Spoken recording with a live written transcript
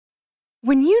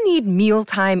When you need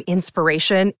mealtime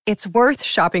inspiration, it's worth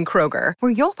shopping Kroger,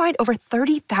 where you'll find over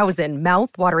 30,000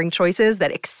 mouth-watering choices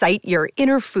that excite your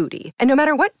inner foodie. And no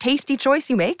matter what tasty choice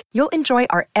you make, you'll enjoy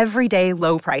our everyday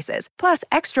low prices, plus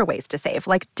extra ways to save,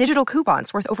 like digital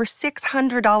coupons worth over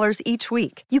 $600 each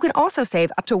week. You can also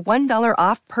save up to $1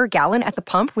 off per gallon at the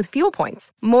pump with fuel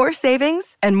points. More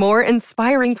savings and more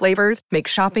inspiring flavors make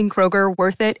shopping Kroger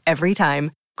worth it every time.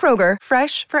 Kroger,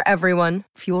 fresh for everyone.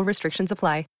 Fuel restrictions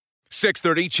apply.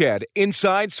 630 CHED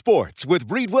Inside Sports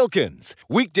with Reed Wilkins.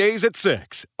 Weekdays at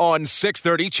 6 on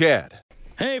 630 CHED.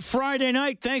 Hey, Friday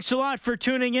night. Thanks a lot for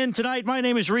tuning in tonight. My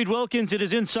name is Reed Wilkins. It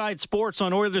is Inside Sports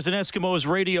on Oilers and Eskimos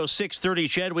Radio 630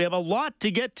 CHED. We have a lot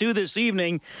to get to this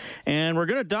evening, and we're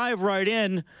going to dive right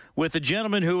in with a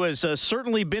gentleman who has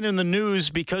certainly been in the news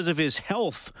because of his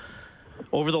health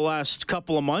over the last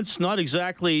couple of months. Not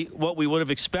exactly what we would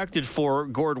have expected for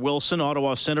Gord Wilson,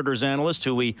 Ottawa Senators analyst,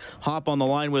 who we hop on the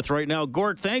line with right now.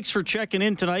 Gord, thanks for checking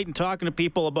in tonight and talking to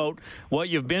people about what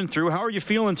you've been through. How are you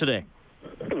feeling today?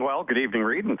 Well, good evening,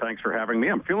 Reed, and thanks for having me.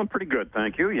 I'm feeling pretty good,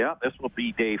 thank you. Yeah, this will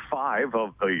be day 5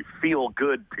 of the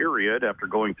feel-good period after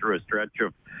going through a stretch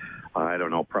of, I don't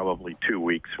know, probably 2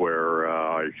 weeks where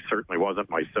I certainly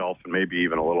wasn't myself, and maybe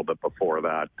even a little bit before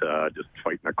that, just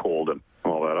fighting a cold and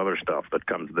all that other stuff that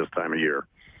comes this time of year.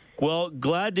 Well,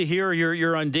 glad to hear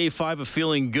you're on day 5 of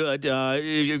feeling good.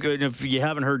 If you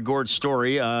haven't heard Gord's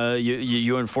story,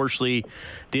 you unfortunately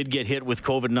did get hit with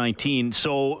COVID-19.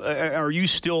 So are you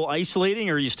still isolating,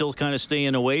 or are you still kind of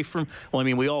staying away from? Well, I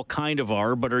mean, we all kind of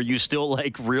are, but are you still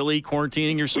like really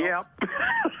quarantining yourself? Yeah.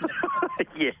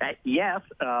 Yes,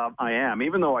 I am.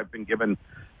 Even though I've been given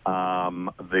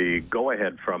the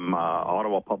go-ahead from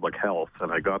Ottawa Public Health,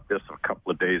 and I got this a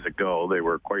couple of days ago. They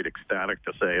were quite ecstatic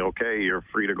to say, okay, you're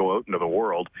free to go out into the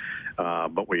world,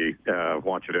 but we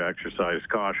want you to exercise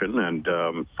caution and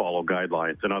follow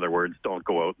guidelines. In other words, don't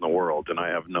go out in the world, and I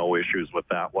have no issues with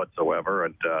that whatsoever,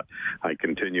 and I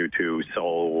continue to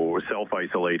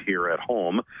self-isolate here at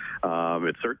home.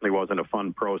 It certainly wasn't a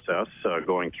fun process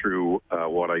going through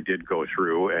what I did go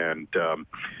through, and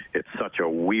it's such a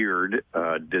weird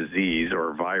disease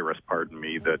or virus, pardon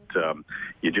me, that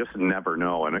you just never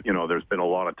know. And, you know, there's been a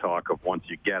lot of talk of once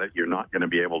you get it, you're not going to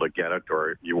be able to get it,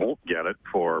 or you won't get it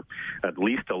for at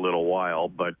least a little while.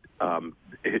 But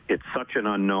it's such an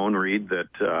unknown, Reed,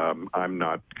 that I'm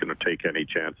not going to take any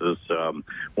chances.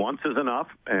 Once is enough,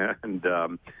 and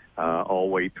I'll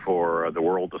wait for the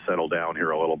world to settle down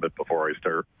here a little bit before I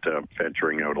start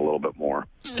venturing out a little bit more.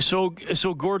 So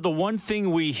Gord, the one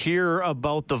thing we hear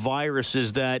about the virus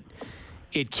is that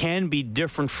it can be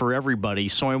different for everybody.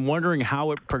 So I'm wondering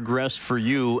how it progressed for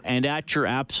you, and at your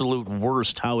absolute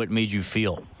worst, how it made you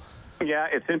feel. Yeah,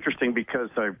 it's interesting because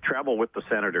I've traveled with the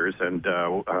Senators, and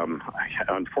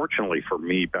unfortunately for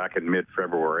me, back in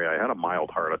mid-February, I had a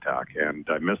mild heart attack, and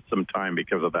I missed some time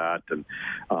because of that, and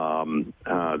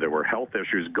there were health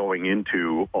issues going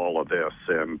into all of this,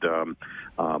 and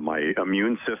my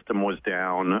immune system was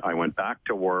down. I went back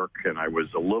to work, and I was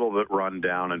a little bit run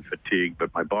down and fatigued,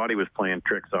 but my body was playing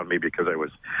tricks on me because I was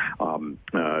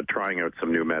trying out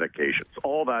some new medications.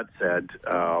 All that said,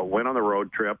 went on the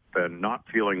road trip and not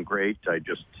feeling great. I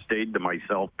just stayed to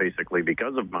myself basically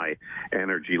because of my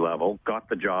energy level, got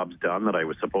the jobs done that I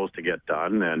was supposed to get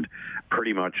done, and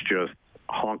pretty much just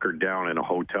honkered down in a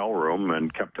hotel room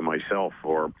and kept to myself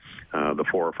for the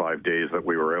 4 or 5 days that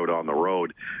we were out on the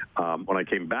road. When I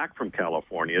came back from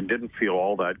California, didn't feel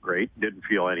all that great, didn't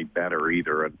feel any better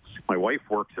either. And my wife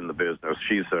works in the business.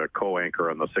 She's a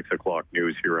co-anchor on the 6 o'clock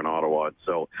news here in Ottawa. And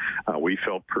so we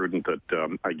felt prudent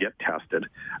that I get tested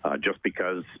just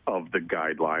because of the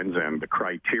guidelines and the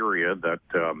criteria that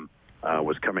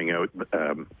was coming out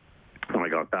when I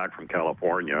got back from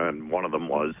California, and one of them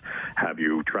was, have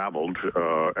you traveled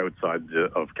outside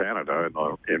of Canada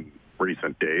in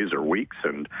recent days or weeks?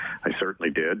 And I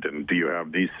certainly did. And do you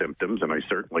have these symptoms? And I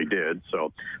certainly did.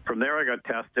 So from there I got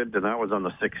tested, and that was on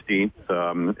the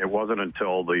 16th. It wasn't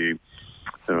until the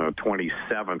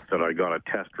 27th that I got a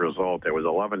test result. It was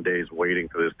 11 days waiting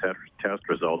for this test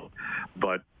result.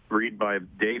 But Reed, by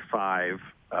day 5,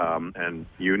 and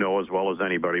you know as well as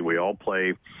anybody, we all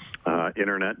play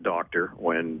internet doctor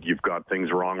when you've got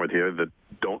things wrong with you that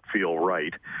don't feel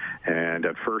right. And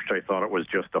at first I thought it was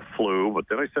just a flu, but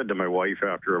then I said to my wife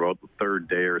after about the 3rd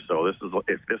day or so, if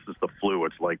this is the flu,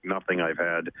 it's like nothing I've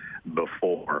had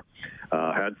before.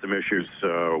 Had some issues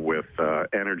with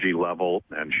energy level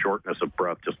and shortness of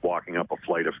breath just walking up a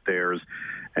flight of stairs.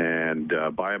 And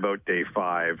by about day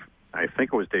 5, I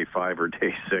think it was day 5 or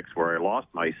day 6, where I lost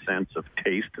my sense of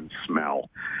taste and smell.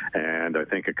 And I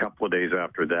think a couple of days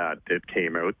after that, it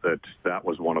came out that that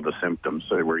was one of the symptoms,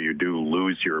 where you do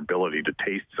lose your ability to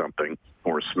taste something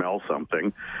or smell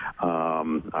something.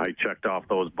 I checked off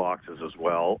those boxes as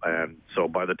well. And so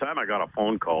by the time I got a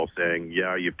phone call saying,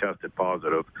 yeah, you've tested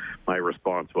positive, my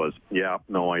response was, yeah,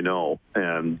 no, I know.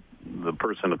 And the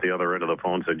person at the other end of the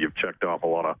phone said, you've checked off a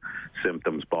lot of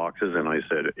symptoms boxes. And I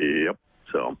said, yep.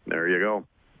 So there you go.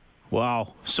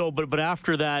 Wow. So, but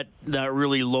after that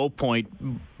really low point,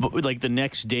 like the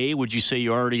next day, would you say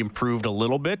you already improved a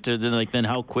little bit? Or then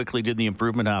how quickly did the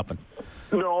improvement happen?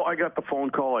 No, I got the phone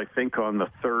call, I think, on the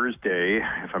Thursday,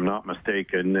 if I'm not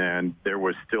mistaken, and there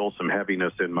was still some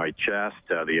heaviness in my chest.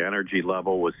 The energy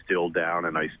level was still down,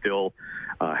 and I still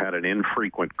had an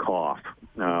infrequent cough.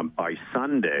 By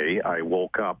Sunday, I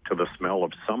woke up to the smell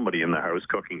of somebody in the house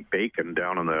cooking bacon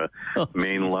down on the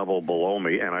main level below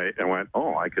me, and I went,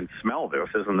 oh, I can smell this.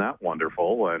 Isn't that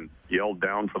wonderful? And yelled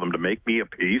down for them to make me a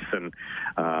piece. And,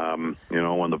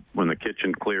 when the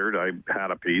kitchen cleared, I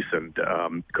had a piece and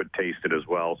could taste it as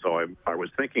well. So I was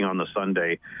thinking on the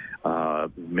Sunday,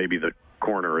 maybe the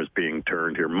corner is being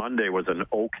turned here. Monday was an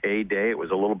okay day. It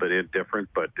was a little bit indifferent,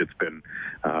 but it's been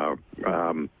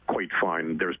quite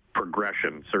fine. There's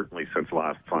progression, certainly, since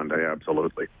last Sunday,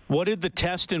 absolutely. What did the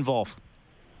test involve?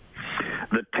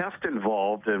 The test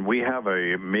involved, and we have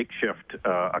a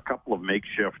couple of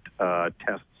makeshift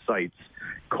test sites,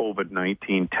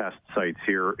 COVID-19 test sites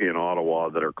here in Ottawa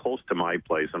that are close to my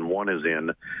place, and one is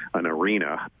in an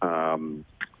arena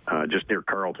just near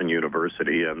Carleton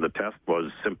University, and the test was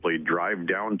simply drive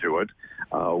down to it,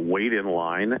 wait in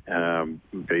line,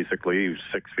 basically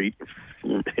 6 feet,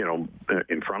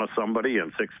 in front of somebody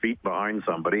and 6 feet behind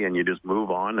somebody, and you just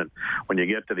move on. And when you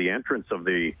get to the entrance of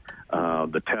the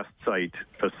test site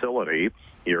facility,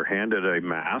 you're handed a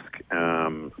mask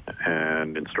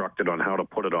and instructed on how to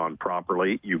put it on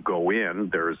properly. You go in.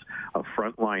 There's a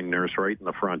frontline nurse right in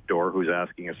the front door who's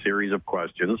asking a series of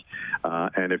questions.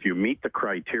 And if you meet the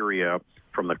criteria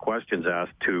from the questions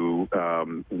asked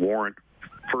to warrant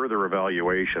further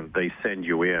evaluation, they send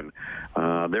you in.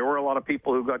 There were a lot of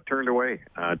people who got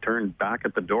turned back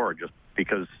at the door just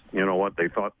because, you know what, they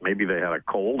thought maybe they had a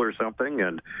cold or something,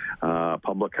 and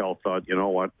public health thought, you know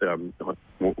what,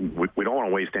 we don't want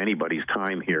to waste anybody's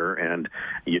time here, and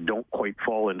you don't quite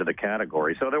fall into the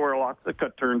category. So there were lots that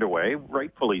got turned away,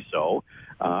 rightfully so,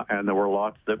 and there were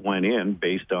lots that went in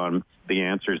based on the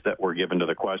answers that were given to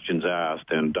the questions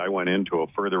asked, and I went into a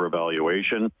further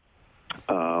evaluation.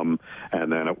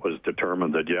 And then it was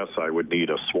determined that, yes, I would need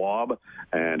a swab,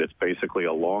 and it's basically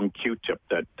a long Q-tip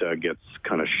that gets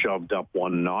kind of shoved up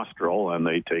one nostril, and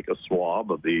they take a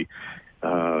swab of the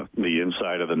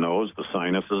inside of the nose, the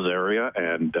sinuses area,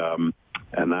 and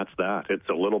that's that. It's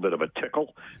a little bit of a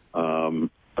tickle,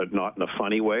 but not in a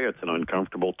funny way. It's an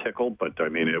uncomfortable tickle, but I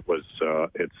mean, it was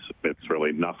it's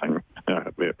really nothing.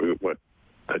 What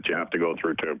that you have to go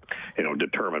through to,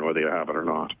 determine whether you have it or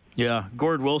not. Yeah.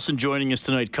 Gord Wilson joining us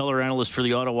tonight, color analyst for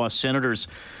the Ottawa Senators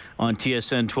on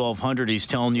TSN 1200. He's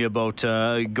telling you about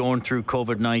going through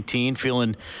COVID-19,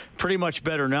 feeling pretty much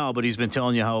better now, but he's been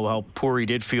telling you how poor he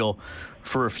did feel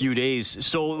for a few days.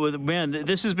 So, man,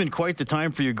 this has been quite the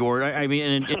time for you, Gord. I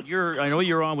mean, and I know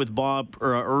you're on with Bob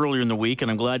earlier in the week,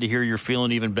 and I'm glad to hear you're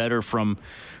feeling even better from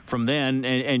then.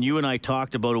 And you and I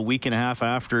talked about a week and a half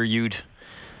after you'd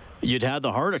had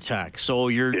the heart attack. So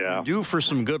you're due for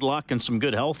some good luck and some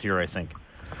good health here, I think.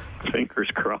 Fingers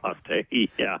crossed. Hey,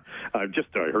 yeah. I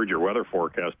heard your weather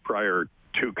forecast prior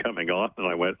to coming on, and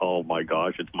I went, oh my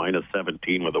gosh, it's minus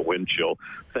 17 with a wind chill.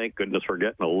 Thank goodness we're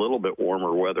getting a little bit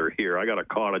warmer weather here. I got a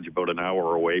cottage about an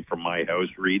hour away from my house,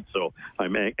 Reed,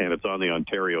 and it's on the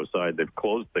Ontario side. They've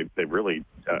closed, they've really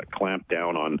clamped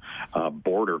down on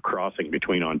border crossing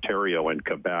between Ontario and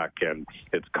Quebec, and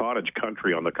it's cottage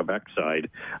country on the Quebec side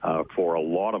for a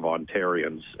lot of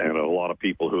Ontarians and a lot of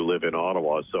people who live in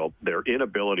Ottawa. So their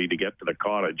inability to get to the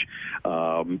cottage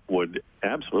would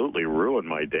absolutely ruin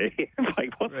my day if I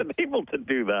wasn't able to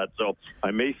do that. So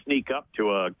I may sneak up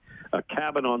to a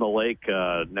cabin on the lake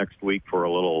next week for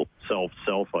a little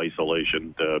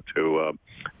self-isolation to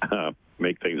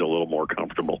make things a little more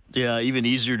comfortable. Yeah, even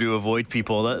easier to avoid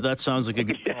people. That sounds like a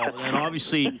good call. And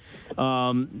obviously,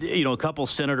 a couple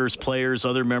Senators players,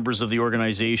 other members of the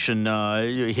organization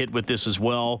hit with this as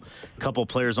well. A couple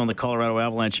players on the Colorado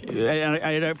Avalanche.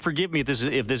 Forgive me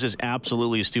if this is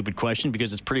absolutely a stupid question,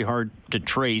 because it's pretty hard to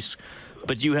trace.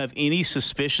 But do you have any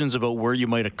suspicions about where you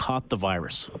might have caught the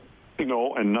virus?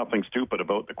 No, and nothing stupid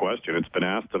about the question. It's been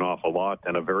asked an awful lot,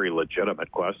 and a very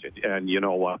legitimate question. And you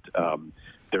know what?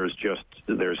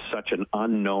 there's such an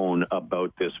unknown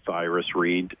about this virus,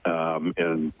 Reed.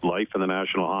 And life in the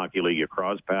National Hockey League, you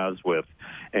cross paths with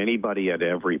anybody and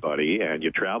everybody, and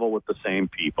you travel with the same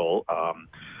people.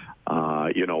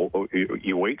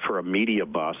 You wait for a media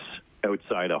bus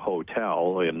outside a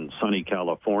hotel in sunny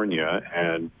California,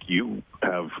 and you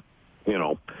have,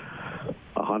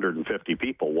 150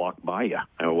 people walk by you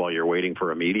while you're waiting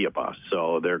for a media bus.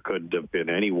 So there could have been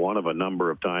any one of a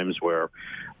number of times where,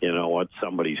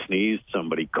 somebody sneezed,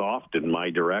 somebody coughed in my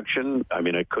direction. I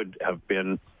mean, it could have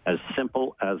been as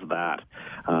simple as that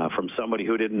from somebody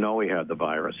who didn't know he had the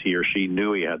virus. He or she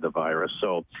knew he had the virus.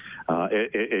 So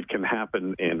it can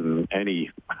happen in any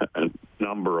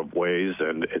number of ways,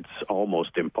 and it's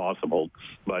almost impossible.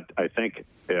 But I think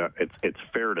it's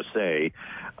fair to say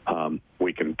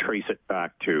we can trace it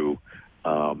back to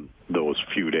those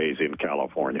few days in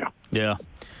California. Yeah.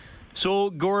 So,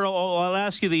 Gord, I'll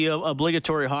ask you the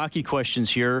obligatory hockey questions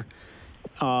here.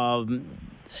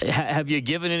 Have you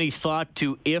given any thought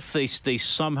to if they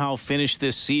somehow finish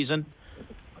this season?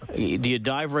 Do you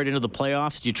dive right into the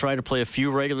playoffs? Do you try to play a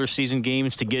few regular season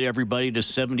games to get everybody to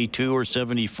 72 or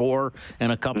 74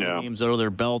 and a couple of games out of their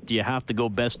belt? Do you have to go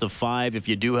best of 5 if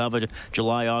you do have a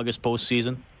July-August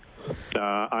postseason?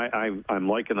 I'm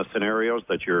liking the scenarios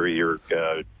that you're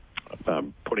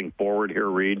putting forward here,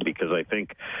 Reed, because I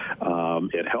think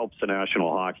it helps the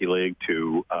National Hockey League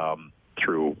to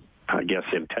through. I guess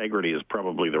integrity is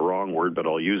probably the wrong word, but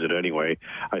I'll use it anyway.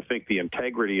 I think the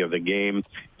integrity of the game is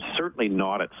certainly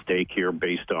not at stake here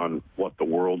based on what the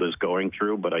world is going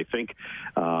through, but I think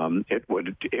it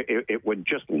would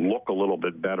just look a little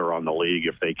bit better on the league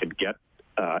if they could get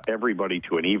everybody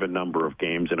to an even number of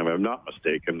games. And if I'm not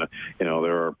mistaken, I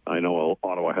know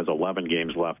Ottawa has 11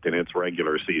 games left in its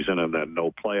regular season and then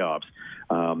no playoffs.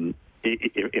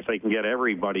 If they can get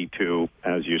everybody to,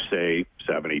 as you say,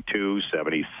 72,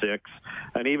 76,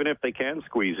 and even if they can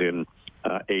squeeze in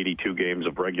 82 games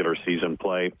of regular season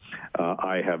play,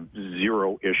 I have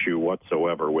zero issue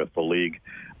whatsoever with the league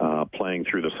playing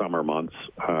through the summer months.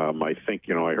 I think,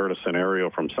 I heard a scenario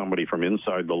from somebody from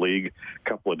inside the league a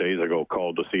couple of days ago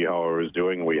called to see how I was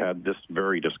doing. We had this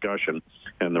very discussion,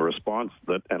 and the response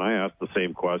and I asked the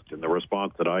same question. The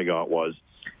response that I got was,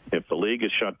 if the league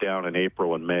is shut down in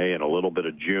April and May and a little bit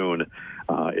of June,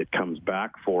 it comes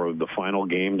back for the final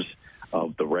games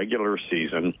of the regular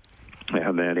season,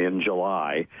 and then in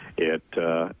July it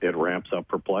ramps up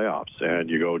for playoffs. And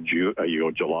you go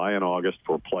July and August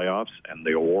for playoffs and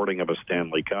the awarding of a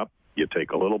Stanley Cup. You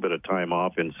take a little bit of time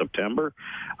off in September.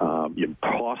 You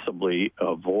possibly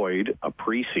avoid a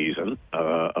preseason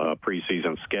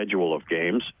schedule of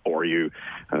games, or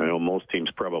I know most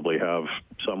teams probably have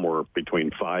somewhere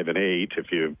between 5 and 8.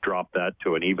 If you drop that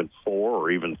to an even 4 or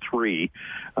even 3,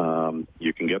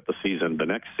 you can get the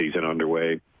next season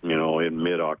underway, in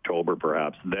mid-October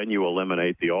perhaps. Then you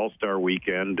eliminate the All-Star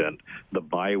weekend and the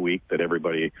bye week that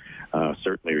everybody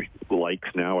certainly likes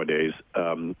nowadays,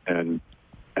 and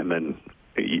then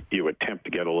you attempt to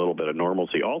get a little bit of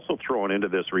normalcy. Also thrown into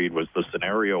this, Reed, was the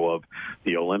scenario of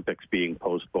the Olympics being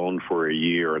postponed for a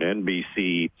year and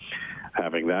NBC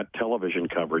having that television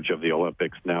coverage of the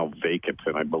Olympics now vacant.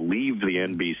 And I believe the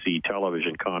NBC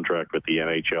television contract with the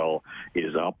NHL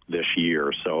is up this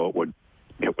year, so it would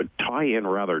tie in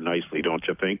rather nicely, don't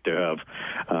you think, to have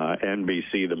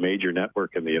NBC, the major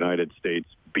network in the United States,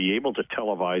 be able to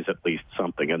televise at least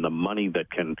something, and the money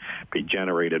that can be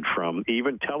generated from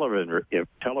even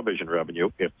television revenue.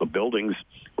 If the buildings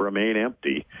remain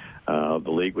empty, the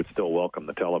league would still welcome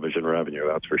the television revenue,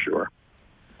 that's for sure.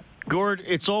 Gord,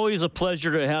 it's always a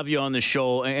pleasure to have you on the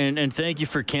show, and thank you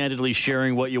for candidly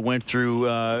sharing what you went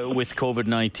through with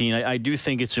COVID-19. I do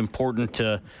think it's important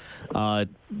to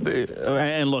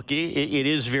and look, it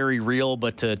is very real,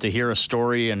 but to hear a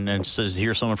story and to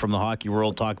hear someone from the hockey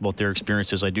world talk about their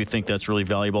experiences, I do think that's really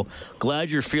valuable. Glad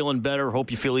you're feeling better.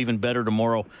 Hope you feel even better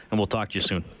tomorrow, and we'll talk to you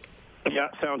soon. Yeah,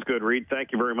 sounds good, Reed.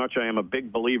 Thank you very much. I am a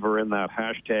big believer in that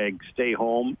hashtag stay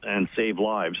home and save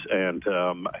lives, and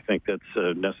I think that's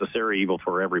a necessary evil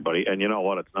for everybody. And you know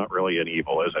what? It's not really an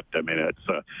evil, is it? I mean, it's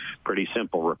a pretty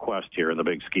simple request here in the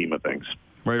big scheme of things.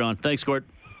 Right on. Thanks, Gord.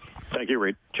 Thank you,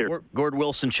 Reed. Cheers. Gord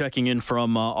Wilson checking in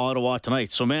from Ottawa tonight.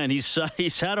 So, man,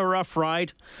 he's had a rough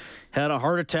ride, had a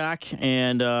heart attack,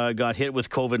 and got hit with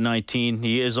COVID-19.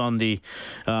 He is on the,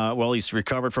 he's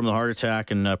recovered from the heart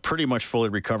attack and pretty much fully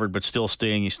recovered, but still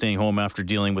he's staying home after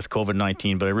dealing with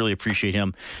COVID-19. But I really appreciate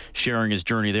him sharing his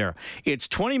journey there. It's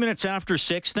 20 minutes after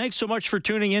 6. Thanks so much for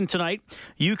tuning in tonight.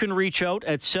 You can reach out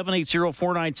at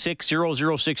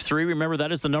 780-496-0063. Remember,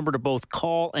 that is the number to both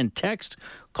call and text.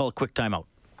 Call a quick timeout.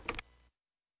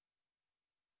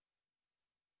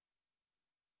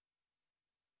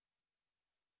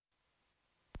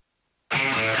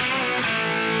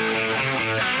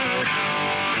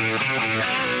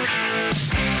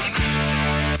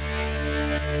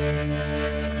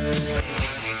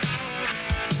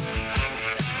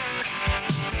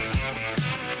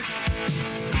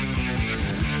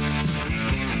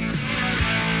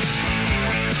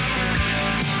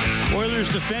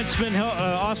 Defenseman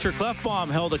Oscar Klefbom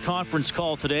held a conference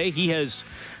call today. He has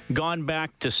gone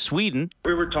back to Sweden.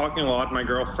 We were talking a lot, my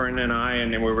girlfriend and I,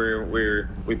 and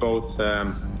we both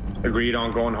agreed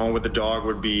on going home with the dog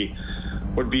would be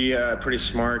a pretty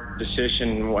smart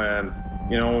decision.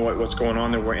 You know what's going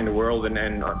on in the world,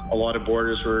 and a lot of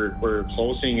borders were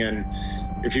closing, and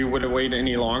if you would have waited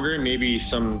any longer, maybe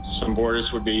some borders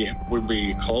would be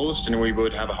closed, and we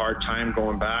would have a hard time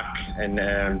going back. And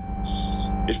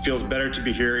it feels better to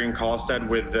be here in Karlstad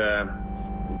with the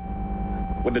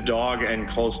dog and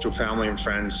close to family and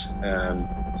friends.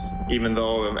 Even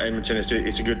though Edmonton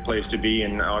is a good place to be,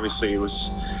 and obviously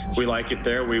we like it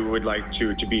there, we would like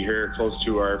to be here close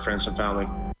to our friends and family.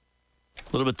 A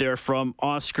little bit there from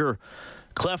Oscar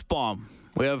Klefbom.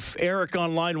 We have Eric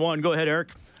on line one. Go ahead,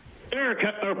 Eric. Eric,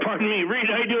 pardon me. Reed,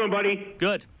 how you doing, buddy?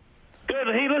 Good. Good.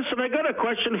 Hey, listen, I got a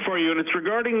question for you, and it's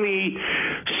regarding the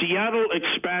Seattle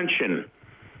expansion.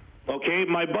 Okay,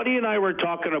 my buddy and I were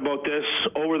talking about this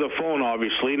over the phone,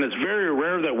 obviously, and it's very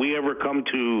rare that we ever come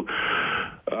to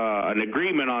an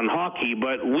agreement on hockey,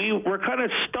 but we're kind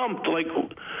of stumped. Like,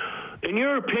 in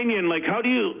your opinion, like, how do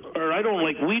you, or I don't,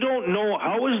 like, we don't know,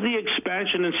 how is the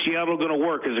expansion in Seattle going to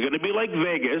work? Is it going to be like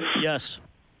Vegas? Yes.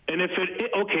 And if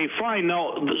okay, fine.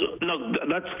 Now,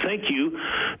 that's, thank you.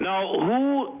 Now,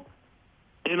 who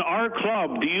in our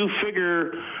club do you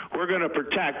figure we're going to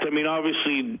protect? I mean,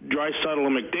 obviously Draisaitl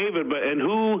and McDavid, and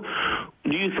who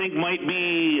do you think might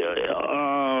be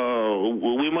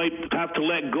we might have to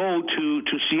let go to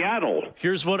Seattle?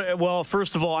 Here's what. Well,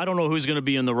 first of all, I don't know who's going to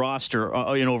be in the roster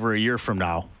in over a year from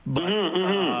now. But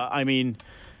I mean,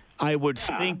 I would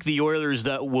think the Oilers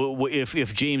that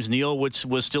if James Neal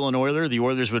was still an Oiler, the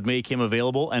Oilers would make him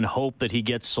available and hope that he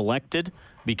gets selected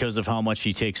because of how much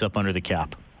he takes up under the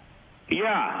cap.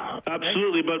 Yeah,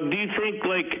 absolutely. But do you think,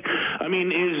 like, I mean,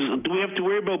 do we have to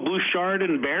worry about Bouchard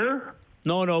and Bear?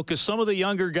 No, because some of the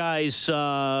younger guys,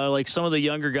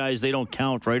 they don't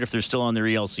count, right, if they're still on their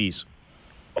ELCs.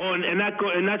 Oh, and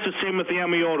that's the same with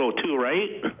Yamamoto too,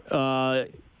 right?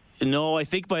 No, I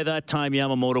think by that time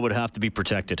Yamamoto would have to be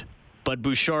protected, but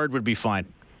Bouchard would be fine.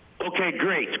 Okay,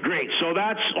 great. So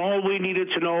that's all we needed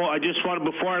to know. I just wanted,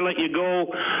 before I let you go,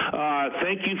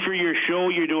 thank you for your show.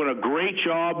 You're doing a great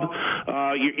job.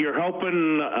 You're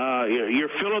helping, you're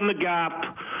filling the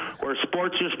gap where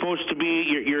sports are supposed to be.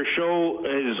 Your show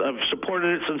I've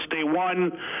supported it since day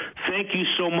one. Thank you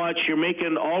so much. You're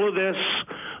making all of this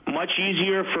much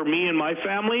easier for me and my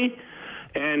family.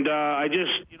 And I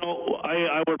just,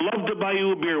 I would love to buy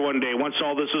you a beer one day once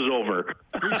all this is over.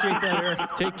 Appreciate that, Eric.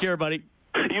 Take care, buddy.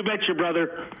 You betcha,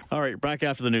 brother. All right, back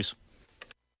after the news.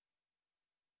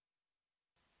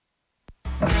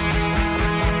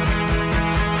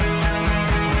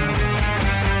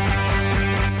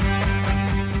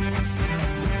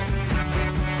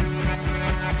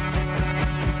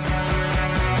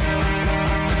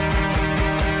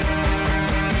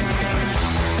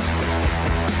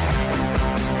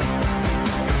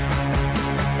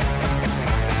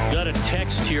 Got a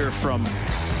text here from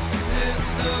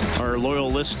our loyal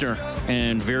listener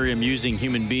and very amusing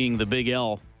human being, the Big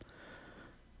L,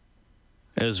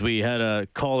 as we had a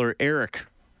caller, Eric,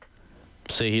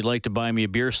 say he'd like to buy me a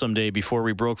beer someday before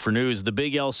we broke for news. The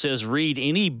Big L says, Reed,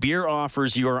 any beer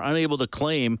offers you are unable to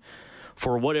claim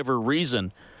for whatever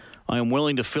reason, I am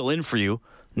willing to fill in for you.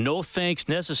 No thanks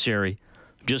necessary,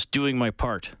 just doing my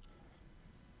part.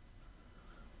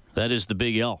 That is the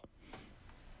Big L.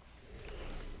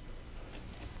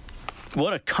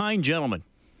 What a kind gentleman.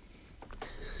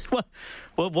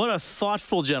 What a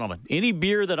thoughtful gentleman. Any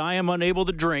beer that I am unable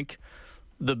to drink,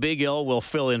 the Big L will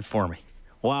fill in for me.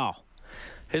 Wow.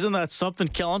 Isn't that something,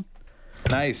 Kellen?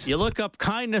 Nice. You look up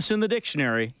kindness in the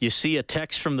dictionary, you see a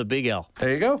text from the Big L.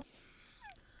 There you go.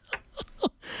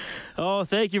 Oh,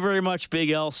 thank you very much,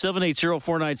 Big L.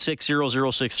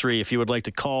 780-496-0063 if you would like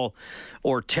to call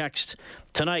or text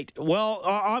tonight. Well,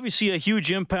 obviously a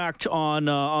huge impact on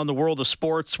the world of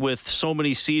sports with so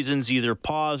many seasons either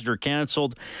paused or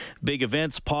canceled, big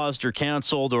events paused or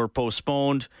canceled or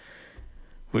postponed.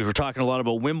 We were talking a lot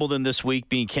about Wimbledon this week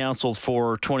being canceled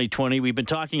for 2020. We've been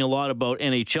talking a lot about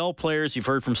NHL players. You've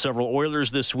heard from several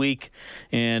Oilers this week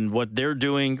and what they're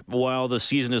doing while the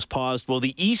season is paused. Well,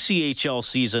 the ECHL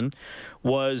season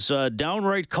was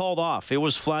downright called off. It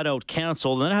was flat out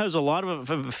canceled, and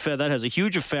that has a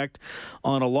huge effect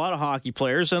on a lot of hockey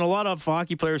players and a lot of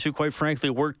hockey players who, quite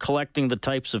frankly, weren't collecting the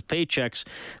types of paychecks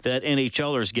that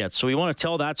NHLers get. So we want to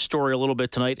tell that story a little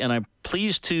bit tonight, and I'm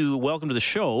pleased to welcome to the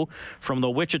show from the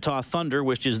Wichita Thunder,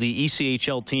 which is the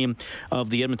ECHL team of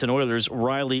the Edmonton Oilers,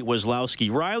 Riley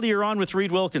Weslowski. Riley, you're on with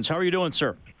Reed Wilkins. How are you doing,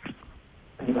 sir?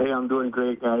 Hey, I'm doing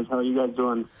great, guys. How are you guys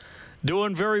doing?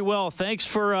 Doing very well. Thanks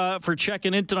for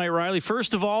checking in tonight, Riley.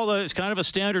 First of all, it's kind of a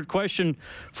standard question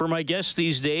for my guests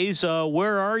these days.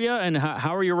 Where are you, and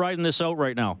how are you riding this out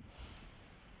right now?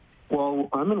 Well,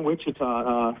 I'm in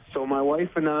Wichita. So my wife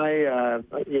and I,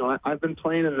 I've been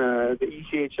playing in the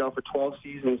ECHL for 12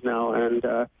 seasons now, and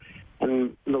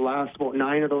the last about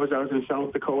 9 of those I was in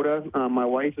South Dakota. My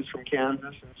wife is from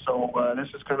Kansas, and so this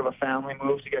is kind of a family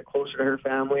move to get closer to her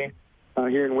family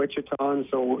here in Wichita. And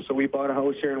so we bought a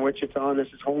house here in Wichita, and this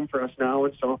is home for us now.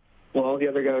 And so while all the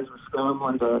other guys were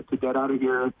scrambling to get out of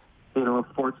here,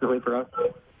 fortunately for us,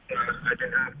 I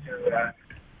didn't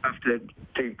have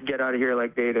to get out of here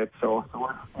like they did. So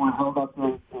we're held up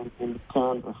in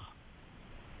Kansas.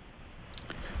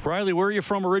 Riley, where are you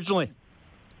from originally?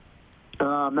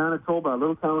 Manitoba, a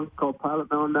little town called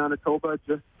Pilot Mountain, Manitoba,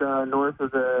 just north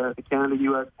of the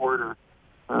Canada-U.S. border,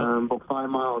 about 5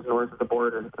 miles north of the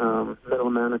border, middle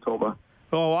of Manitoba.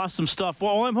 Oh, awesome stuff.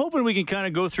 Well, I'm hoping we can kind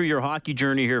of go through your hockey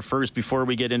journey here first before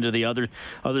we get into the other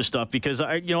stuff, because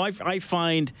I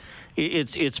find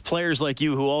it's players like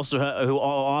you who who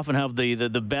often have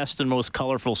the best and most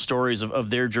colorful stories of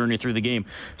their journey through the game.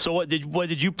 So what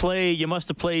did you play? You must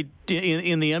have played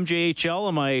in the MJHL.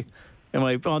 Am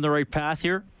I on the right path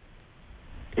here?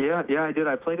 Yeah, I did.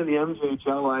 I played in the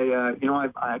MJHL.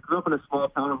 I grew up in a small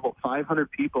town of about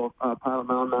 500 people, Pilot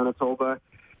Mound, Manitoba.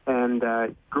 And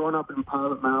growing up in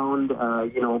Pilot Mound,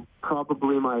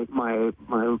 probably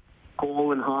my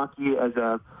goal in hockey as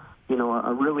a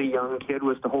really young kid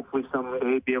was to hopefully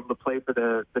someday be able to play for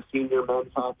the senior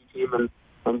men's hockey team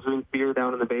and drink beer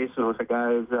down in the basement with the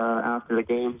guys after the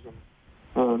games.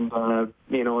 And I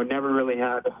never really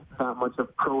had that much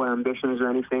of pro ambitions or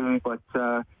anything, but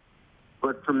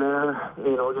from there,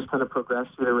 just kind of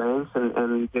progressed through the ranks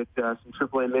and did some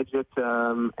AAA midget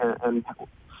and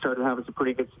started having some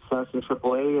pretty good success in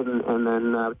AAA and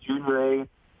then Junior A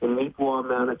in Neepawa,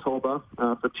 Manitoba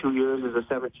for 2 years as a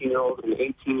 17-year-old and an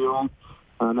 18-year-old.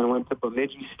 Then I went to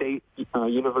Bemidji State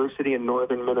University in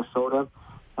northern Minnesota,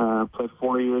 played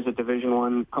 4 years of Division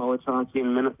I college hockey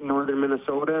in northern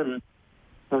Minnesota, and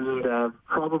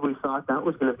probably thought that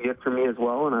was going to be it for me as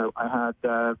well. And I had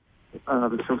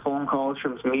some phone calls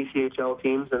from some ECHL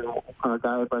teams and a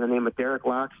guy by the name of Derek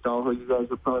Laxdal, who you guys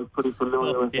are probably pretty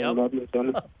familiar with in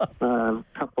Edmonton.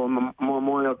 Couple of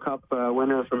Memorial Cup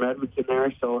winner from Edmonton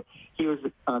there. So he was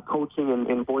coaching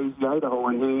in Boise, Idaho,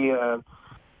 and he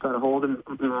got a hold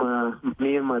of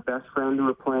me and my best friend who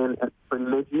were playing at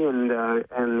Bemidji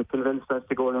and convinced us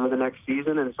to go there the next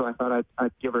season. And so I thought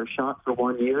I'd give her a shot for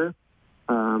 1 year.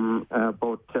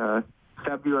 About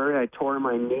February, I tore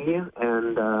my knee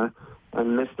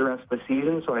and missed the rest of the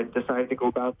season, so I decided to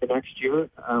go back the next year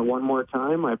one more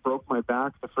time. I broke my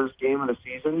back the first game of the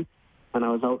season, and I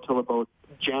was out till about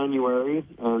January,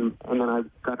 and then I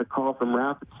got a call from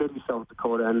Rapid City, South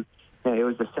Dakota, and it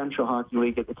was the Central Hockey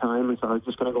League at the time, and so I was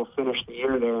just going to go finish the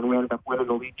year there, and we ended up winning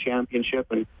the league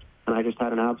championship, and I just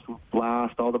had an absolute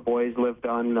blast. All the boys lived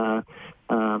on.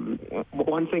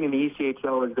 One thing in the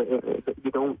ECHL is that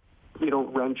you don't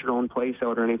rent your own place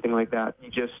out or anything like that. You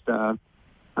just, the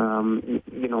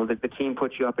team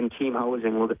puts you up in team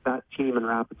housing. Well, that team in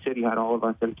Rapid City had all of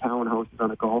us in townhouses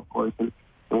on a golf course, and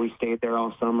we stayed there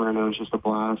all summer, and it was just a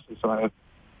blast. And so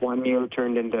 1 year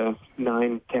turned into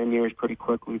 9-10 years pretty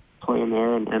quickly playing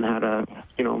there, and had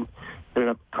ended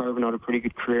up carving out a pretty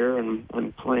good career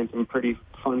and playing some pretty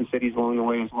fun cities along the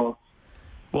way as well.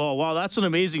 Well, wow, that's an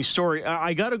amazing story.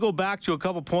 I got to go back to a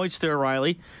couple points there,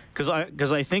 Riley, because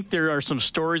I think there are some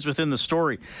stories within the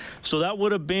story. So that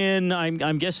would have been,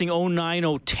 I'm guessing,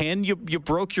 09, 010. You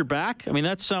broke your back? I mean,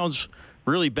 that sounds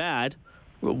really bad.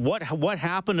 What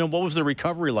happened, and what was the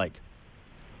recovery like?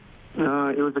 It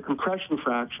was a compression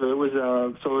fracture. It was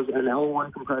an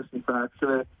L1 compression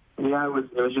fracture. Yeah, it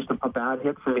was just a bad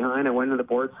hit from behind. I went to the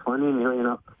boards funny,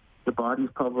 and the body's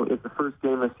probably it's the first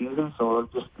game of the season, so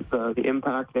just the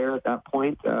impact there at that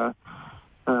point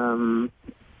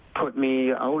put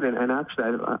me out. And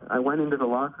actually, I went into the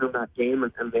locker room that game,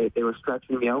 and they were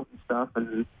stretching me out and stuff,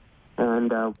 and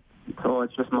so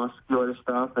it's just muscular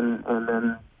stuff. And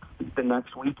then the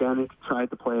next weekend, tried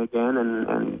to play again,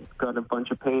 and got a bunch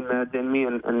of pain meds in me,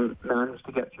 and managed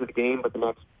to get through the game. But the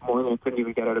next morning, I couldn't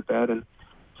even get out of bed, and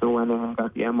so went in and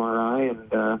got the MRI,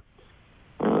 and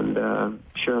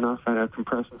sure enough, I had a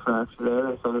compression fracture there.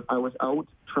 And so I was out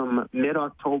from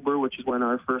mid-October, which is when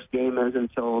our first game is,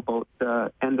 until about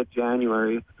the end of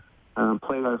January.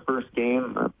 Played our first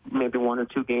game, maybe 1 or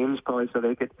 2 games probably, so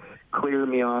they could clear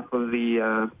me off of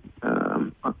the,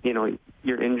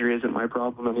 your injury isn't my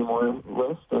problem anymore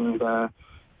list. And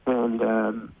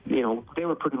they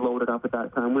were pretty loaded up at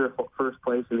that time. We were first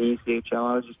place in the ECHL.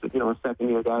 I was just, a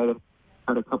second-year guy that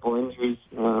had a couple injuries.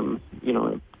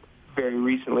 Very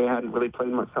recently I hadn't really played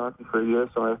much hockey for a year,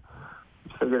 so I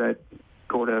figured I'd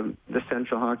go to the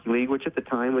Central Hockey League, which at the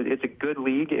time it's a good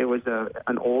league. It was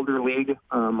an older league.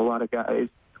 A lot of guys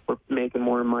were making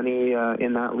more money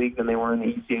in that league than they were in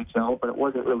the ECHL, but it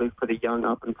wasn't really for the young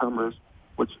up-and-comers,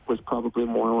 which was probably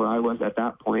more where I was at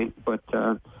that point. But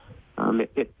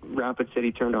Rapid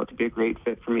City turned out to be a great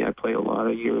fit for me. I played a lot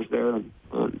of years there and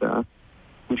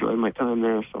enjoyed my time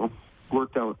there, so it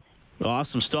worked out.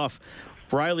 Awesome stuff.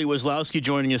 Riley Weslowski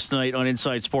joining us tonight on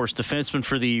Inside Sports, defenseman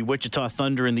for the Wichita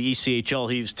Thunder in the ECHL.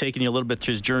 He was taking you a little bit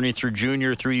through his journey through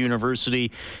junior, through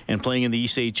university, and playing in the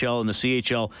ECHL and the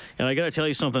CHL. And I got to tell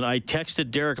you something. I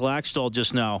texted Derek Laxdal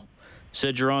just now.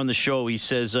 Said you're on the show. He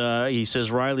says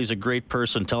Riley's a great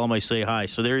person. Tell him I say hi.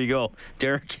 So there you go.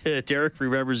 Derek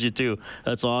remembers you too.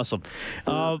 That's awesome.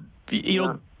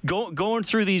 Going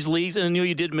through these leagues, and I know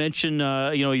you did mention,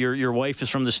 your wife is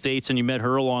from the States, and you met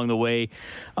her along the way.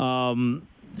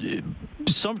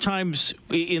 Sometimes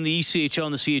in the ECHL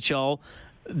and the CHL,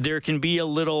 there can be a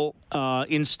little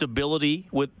instability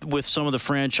with some of the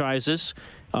franchises.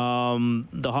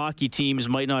 The hockey teams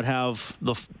might not have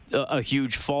a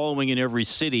huge following in every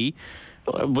city.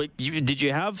 But did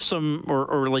you have some,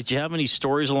 or do you have any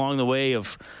stories along the way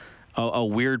of a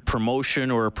weird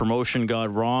promotion, or a promotion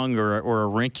got wrong, or a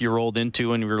rink you rolled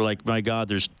into and you were like, my God,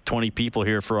 there's 20 people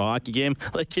here for a hockey game?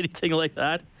 Like anything like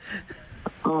that?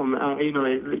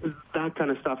 That kind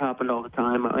of stuff happened all the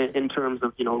time in terms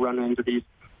of, running into these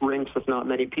rinks with not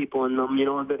many people in them.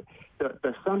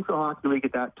 The Central Hockey League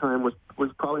at that time was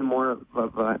probably more of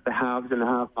the haves and the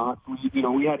have-nots.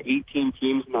 We had 18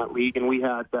 teams in that league, and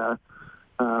there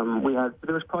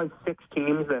was probably 6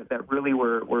 teams that really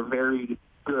were very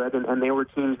good, and they were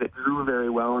teams that drew very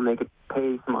well, and they could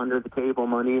pay some under-the-table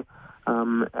money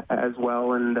as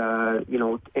well, and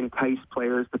entice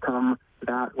players to come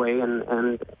that way,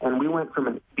 and we went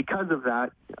from because of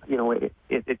that,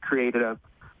 it created a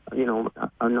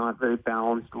not very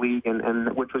balanced league,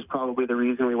 and which was probably the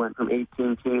reason we went from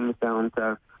 18 teams down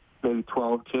to maybe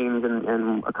 12 teams,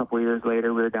 and a couple of years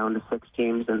later we were down to 6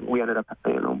 teams, and we ended up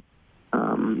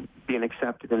being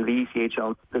accepted in the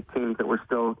ECHL, the teams that were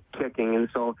still kicking. And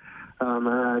so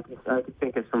I could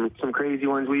think of some crazy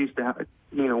ones. We used to have,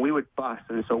 we would bus,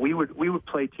 and so we would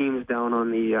play teams down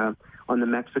on the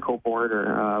Mexico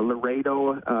border,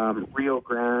 Laredo, Rio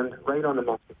Grande, right on the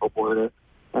Mexico border.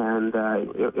 And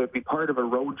it would be part of a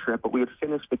road trip, but we would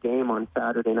finish the game on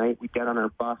Saturday night. We'd get on our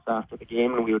bus after the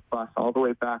game, and we would bus all the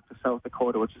way back to South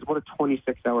Dakota, which is about a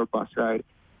 26-hour bus ride.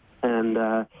 And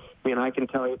I can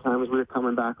tell you times we were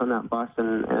coming back on that bus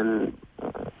and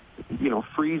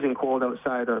freezing cold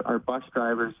outside. Our bus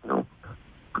drivers,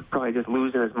 probably just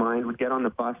losing his mind, would get on the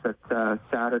bus at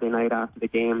Saturday night after the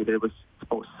game. It was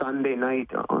about Sunday night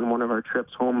on one of our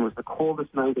trips home. It was the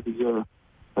coldest night of the year,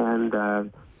 and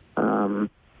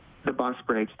the bus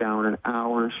breaks down an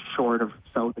hour short of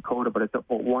South Dakota, but it's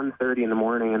about 1:30 in the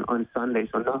morning and on Sunday,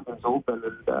 so nothing's open.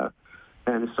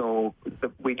 And so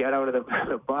we get out of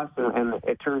the bus, and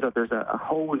it turns out there's a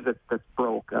hose that's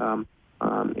broke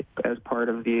as part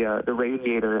of the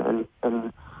radiator, and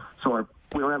so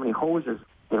we don't have any hoses,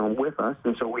 with us,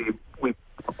 and so we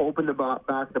opened the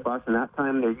back of the bus, and that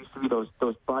time there used to be those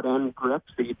butt end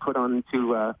grips that you put on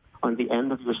the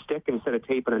end of your stick instead of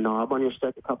taping a knob on your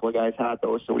stick. A couple of guys had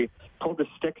those, so we pulled the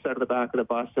sticks out of the back of the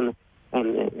bus, and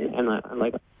when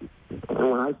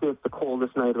I say it's the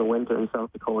coldest night of the winter in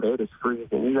South Dakota, it is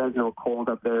freezing. You guys know cold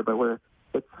up there, but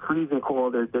it's freezing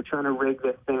cold. They're trying to rig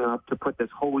this thing up to put this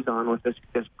hose on with this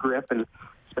grip, and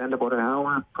spend about an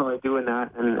hour probably doing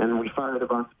that, and we fire the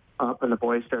bus up, and the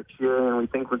boys start cheering, and we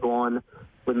think we're going.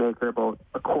 We make her about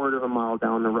a quarter of a mile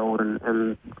down the road,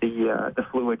 and the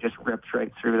fluid just rips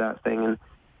right through that thing,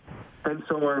 and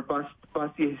so our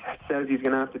bussy says he's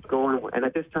going to have to go, and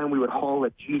at this time we would haul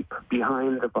a Jeep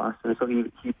behind the bus, and so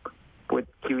he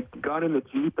got in the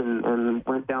Jeep and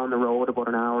went down the road about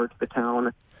an hour to the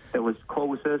town that was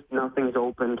closest. Nothing's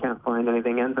open, can't find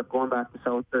anything. Ends up going back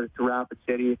to Rapid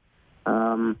City,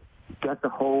 gets a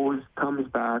hose, comes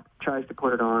back, tries to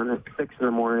put it on at 6 in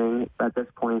the morning. At this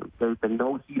point, there's been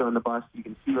no heat on the bus. You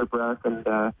can see her breath, and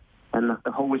the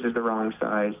hose is the wrong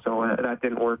size. So that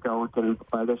didn't work out, and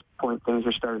by this point, things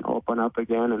are starting to open up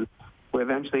again, and we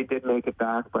eventually did make it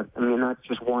back, but that's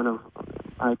just one of,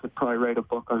 I could probably write a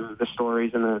book on the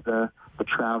stories and the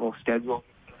travel schedule.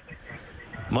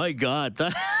 My God,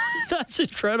 that's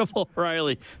incredible,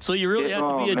 Riley. So you really had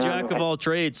to be a jack of all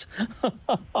trades.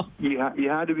 You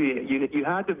had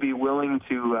to be willing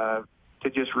to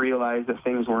just realize that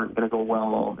things weren't going to go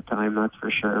well all the time. That's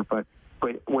for sure. But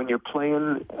But when you're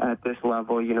playing at this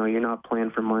level, you know, you're not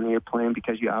playing for money. You're playing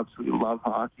because you absolutely love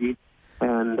hockey,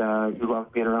 and you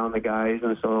love being around the guys.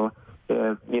 And so,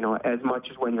 you know, as much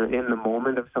as when you're in the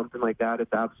moment of something like that,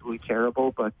 it's absolutely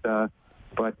terrible. But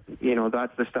you know,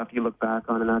 that's the stuff you look back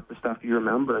on, and that's the stuff you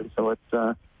remember. And so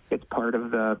it's part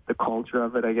of the culture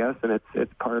of it, I guess, and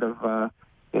it's part of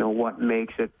you know, what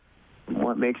makes it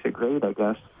great, I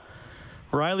guess.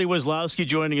 Riley Weslowski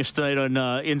joining us tonight on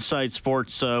Inside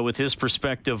Sports with his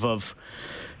perspective of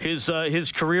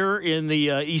his career in the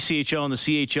ECHL and the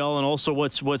CHL, and also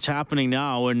what's happening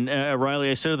now. And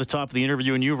Riley, I said at the top of the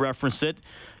interview, and you referenced it,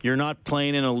 you're not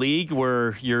playing in a league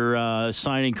where you're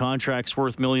signing contracts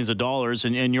worth millions of dollars,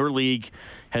 and your league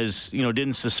has, you know,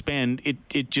 didn't suspend,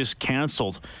 it just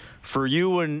canceled. For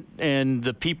you and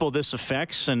the people this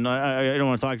affects, and I don't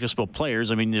want to talk just about players.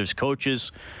 I mean, there's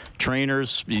coaches,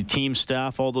 trainers, team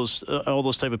staff, all those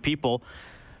type of people.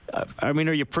 I mean,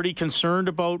 are you pretty concerned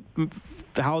about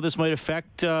how this might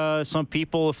affect some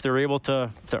people if they're able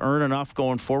to earn enough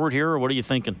going forward here, or what are you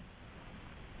thinking?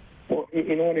 Well,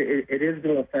 you know what, it is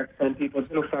going to affect some people. It's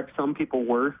going to affect some people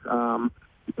worse.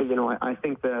 You know, I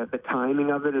think the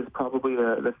timing of it is probably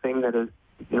the thing that is,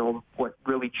 you know, what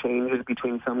really changes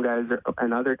between some guys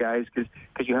and other guys, because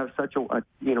you have such a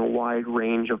you know, wide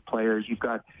range of players. You've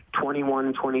got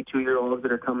 21, 22-year-olds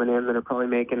that are coming in that are probably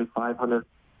making $550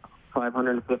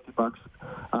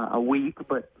 a week,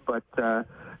 but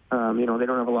you know, they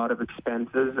don't have a lot of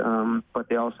expenses, but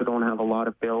they also don't have a lot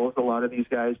of bills, a lot of these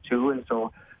guys too, and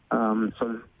so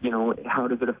you know, how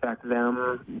does it affect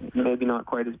them? Maybe not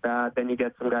quite as bad. Then you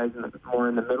get some guys more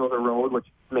in the middle of the road, which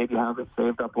maybe haven't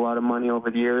saved up a lot of money over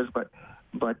the years, but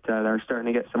they're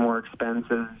starting to get some more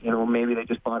expenses. You know, maybe they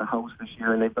just bought a house this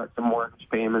year and they've got some mortgage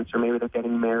payments, or maybe they're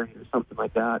getting married or something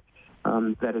like that.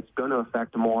 That it's going to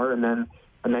affect more. And then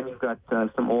you've got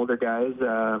some older guys,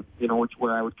 you know,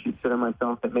 where I would consider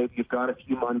myself, that maybe you've got a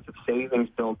few months of savings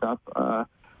built up.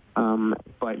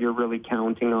 But you're really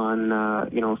counting on,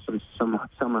 you know, some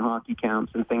summer hockey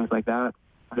camps and things like that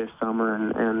this summer.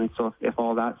 And so if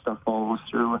all that stuff follows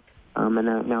through, and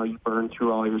then now you burn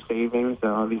through all your savings,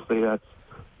 obviously that's,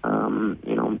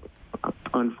 you know,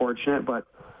 unfortunate. But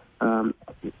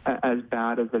as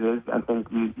bad as it is, I think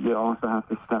you also have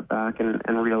to step back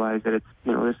and realize that it's,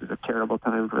 you know, this is a terrible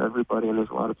time for everybody, and there's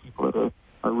a lot of people that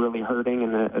are really hurting.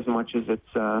 And as much as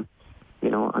it's, you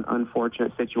know, an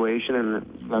unfortunate situation,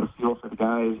 and you got to feel for the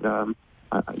guys.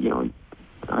 You know,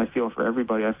 I feel for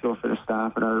everybody. I feel for the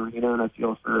staff at our arena, and I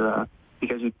feel for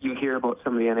because you hear about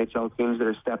some of the NHL teams that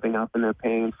are stepping up and they're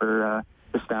paying for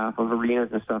the staff of arenas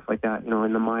and stuff like that. You know,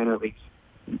 in the minor leagues,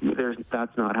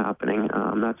 that's not happening.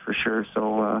 That's for sure.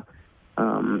 So,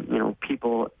 you know,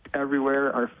 people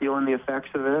everywhere are feeling the effects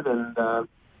of it, and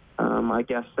I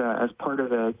guess as part of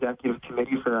the executive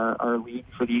committee for our league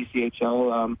for the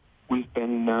ECHL. We've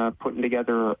been putting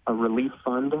together a relief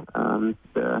fund.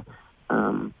 We're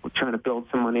trying to build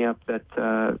some money up that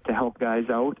to help guys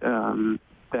out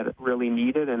that really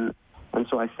need it, and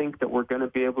so I think that we're going to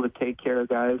be able to take care of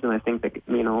guys, and I think that,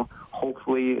 you know,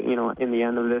 hopefully, you know, in the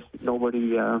end of this,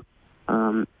 nobody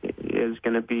is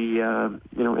going to be,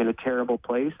 you know, in a terrible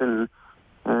place, and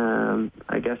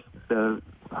I guess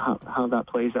how that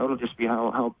plays out will just be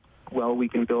how well we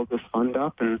can build this fund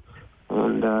up and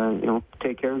you know,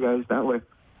 take care of guys that way.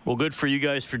 Well, good for you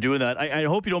guys for doing that. I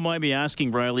hope you don't mind me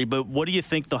asking, Riley, but what do you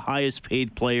think the highest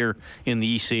paid player in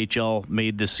the ECHL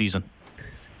made this season?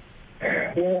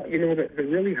 Well, you know, the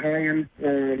really high-end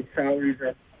salaries,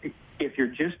 if you're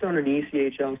just on an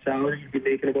ECHL salary, you'd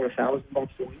be making about $1,000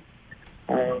 a week.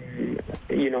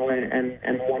 You know,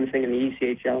 and one thing in the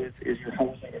ECHL is your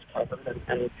housing is covered,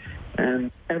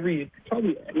 and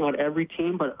probably not every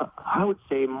team, but I would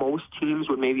say most teams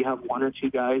would maybe have one or two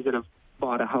guys that have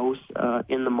bought a house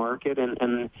in the market,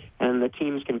 and the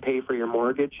teams can pay for your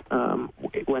mortgage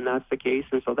when that's the case.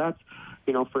 And so that's,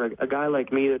 you know, for a guy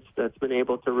like me that's been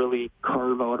able to really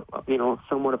carve out, you know,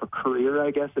 somewhat of a career,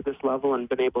 I guess, at this level, and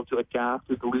been able to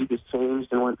adapt as the league has changed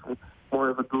and went from more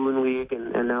of a goon league,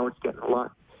 and now it's getting a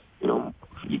lot, you know,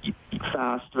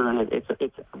 faster, and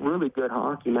it's really good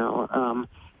hockey now.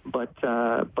 But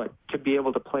to be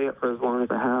able to play it for as long as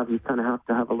I have, you kind of have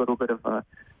to have a little bit of a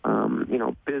you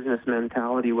know, business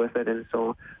mentality with it, and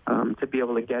so to be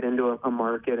able to get into a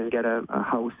market and get a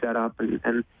house set up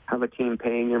and have a team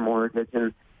paying your mortgage,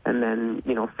 and then,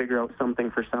 you know, figure out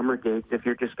something for summer gigs. If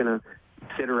you're just going to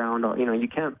sit around, you know, you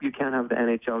can't have the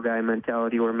NHL guy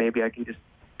mentality where maybe I can just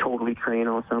totally train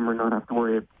all summer, not have to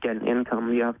worry about getting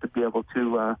income. You have to be able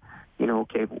to you know,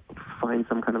 okay, find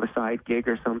some kind of a side gig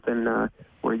or something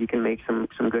where you can make some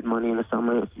good money in the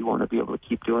summer if you want to be able to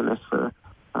keep doing this for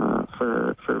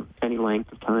any any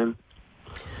length of time.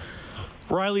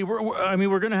 Riley,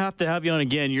 we're going to have you on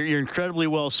again. You're incredibly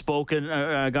well spoken.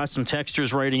 I got some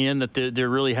texters writing in that they're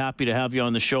really happy to have you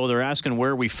on the show. They're asking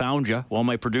where we found you. Well,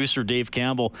 my producer, Dave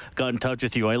Campbell, got in touch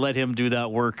with you. I let him do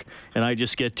that work, and I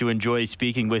just get to enjoy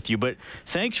speaking with you. But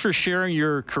thanks for sharing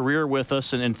your career with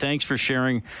us, and thanks for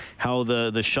sharing how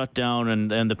the shutdown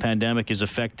and the pandemic is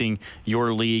affecting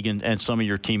your league and some of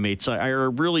your teammates. I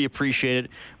really appreciate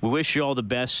it. We wish you all the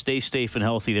best. Stay safe and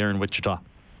healthy there in Wichita.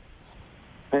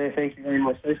 Hey, thank you very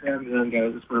much. Thanks for having me on,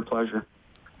 guys. It's been a pleasure.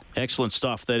 Excellent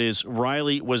stuff. That is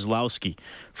Riley Weslowski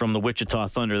from the Wichita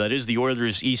Thunder. That is the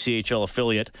Oilers ECHL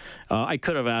affiliate. I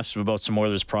could have asked him about some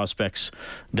Oilers prospects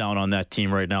down on that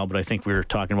team right now, but I think we were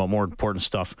talking about more important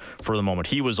stuff for the moment.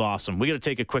 He was awesome. We got to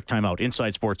take a quick time out.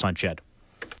 Inside Sports on Ched.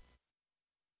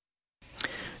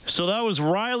 So that was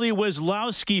Riley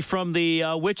Weslowski from the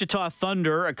Wichita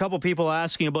Thunder. A couple people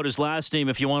asking about his last name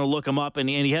if you want to look him up, and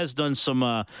he has done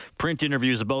some print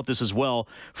interviews about this as well.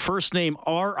 First name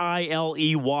Riley,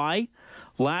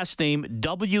 last name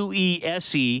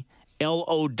WeseloWski.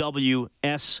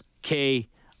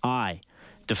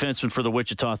 Defenseman for the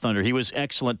Wichita Thunder. He was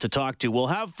excellent to talk to. We'll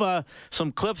have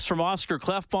some clips from Oscar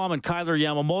Klefbom and Kyler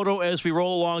Yamamoto as we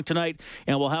roll along tonight,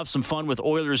 and we'll have some fun with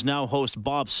Oilers Now host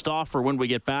Bob Stauffer when we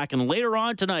get back. And later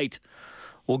on tonight,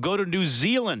 we'll go to New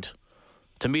Zealand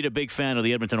to meet a big fan of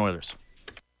the Edmonton Oilers.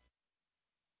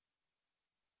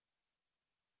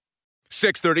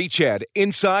 630 Ched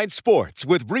Inside Sports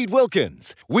with Reed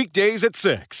Wilkins. Weekdays at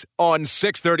 6 on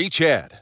 630 Ched.